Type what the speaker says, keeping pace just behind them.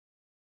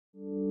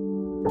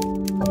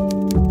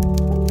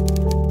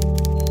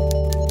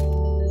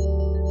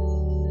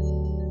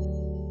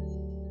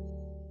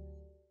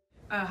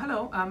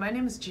My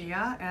name is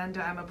Jia, and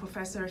I'm a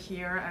professor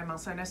here at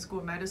Sinai School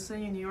of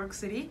Medicine in New York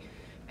City.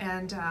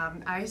 And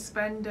I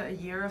spent a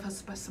year of a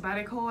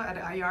sabbatical at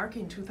IARC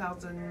in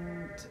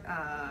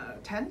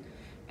 2010.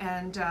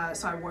 And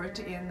so I worked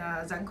in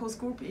Zanko's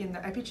group, in the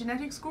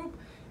epigenetics group.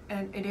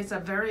 And it is a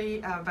very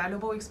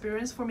valuable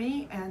experience for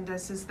me. And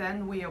since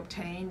then, we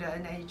obtained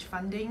NIH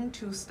funding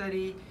to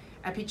study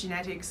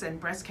epigenetics and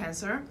breast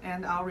cancer.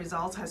 And our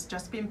results has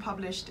just been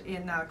published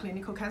in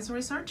Clinical Cancer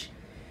Research.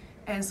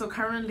 And so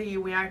currently,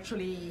 we're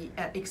actually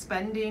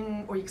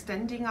expanding or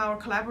extending our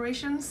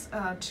collaborations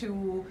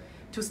to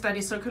study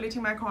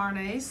circulating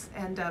microRNAs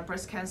and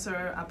breast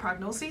cancer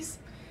prognosis.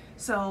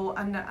 So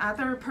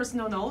another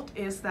personal note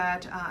is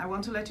that I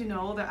want to let you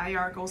know that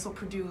IARC also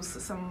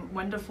produced some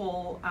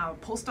wonderful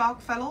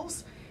postdoc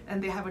fellows,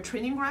 and they have a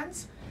training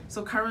grants.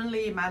 So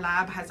currently, my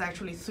lab has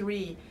actually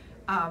 3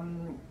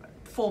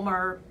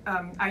 former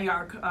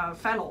IARC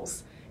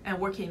fellows and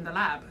working in the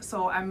lab.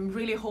 So I'm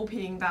really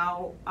hoping that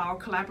our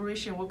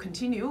collaboration will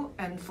continue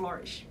and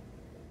flourish.